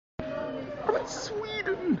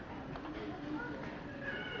Sweden.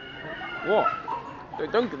 What?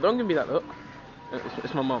 Don't give me that look.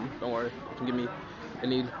 It's my mum. Don't worry. You can give me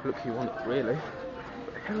any look you want, really.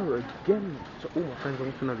 But hello again to all my friends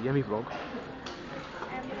on another YemiVlog.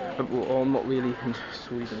 Well, I'm not really in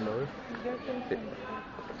Sweden though.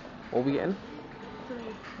 What are we getting?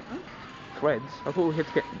 Threads? I thought we had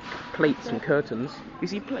to get plates and curtains. You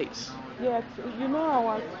see plates? Yes, you know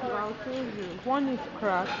I'll tell you. One is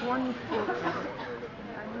cracked, one is broken.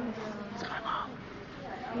 It's my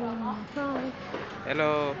mom. Hi.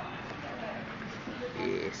 Hello.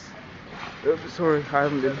 Yes. Sorry, I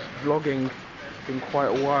haven't been vlogging in quite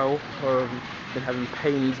a while. Been having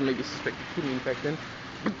pains, maybe suspected kidney infection.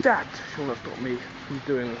 But that shall not stop me from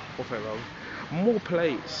doing what I love. More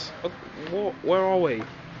plates. Where are we?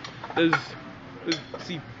 There's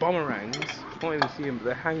see boomerangs. You can't even see them, but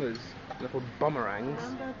they're hangers. They're called boomerangs.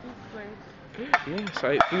 Remember this place? Yes,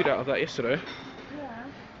 I ate food out of that yesterday. Yeah.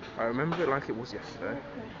 I remember it like it was yesterday.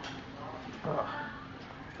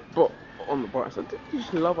 But on the bright side, you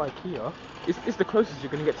just love IKEA. It's the closest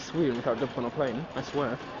you're going to get to Sweden without jumping on a plane, I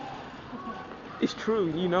swear. It's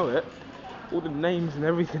true, you know it. All the names and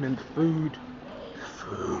everything and food.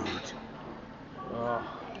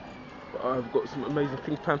 I've got some amazing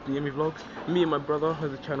things planned for the YemiVlogs. Me and my brother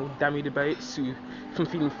has a channel, Dammy Debates. So if I'm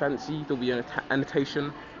feeling fancy, there'll be an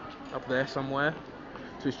annotation up there somewhere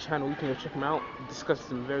to his channel. You can go check him out. He discusses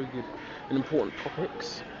some very good and important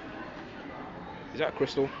topics. Is that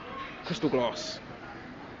crystal? Crystal glass.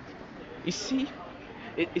 You see,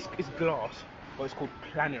 it's glass, but it's called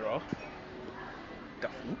planera. The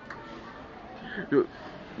fuck? Look,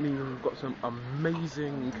 we've got some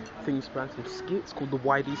amazing things planned, some skits called the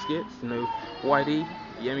YD skits. You know, YD,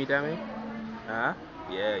 Yemi Dammy.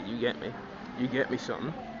 Yeah, you get me. You get me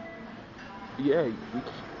something. Yeah, we've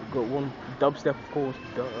got one dubstep, of course,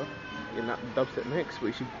 duh, in that dubstep mix. But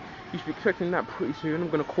you should be expecting that pretty soon. I'm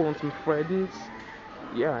gonna call on some friends.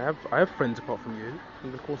 Yeah, I have friends apart from you.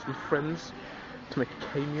 I'm gonna call some friends to make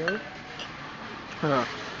a cameo.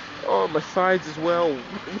 Oh, my sides as well.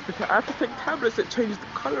 I have to take tablets that change the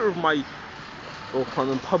colour of my... Oh, if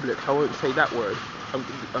I'm in public, I won't say that word.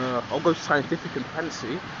 I'll go scientific and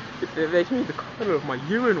fancy. They change the colour of my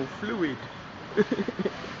urinal fluid.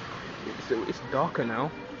 It's darker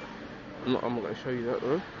now. I'm not going to show you that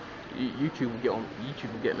though. YouTube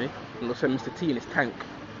will get me. I'm going to send Mr. T in his tank.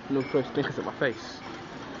 And he'll throw stinkers at my face.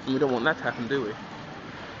 And we don't want that to happen, do we?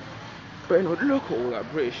 But anyway, look at all that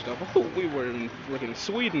British stuff. I thought we were in friggin'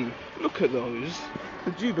 Sweden. Look at those.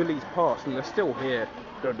 The Jubilee's passed and they're still here.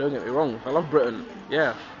 Don't get me wrong. I love Britain.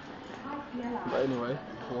 Yeah. But anyway,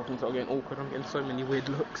 before things start getting awkward, I'm getting so many weird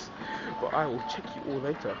looks. But I will check you all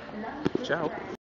later. Ciao.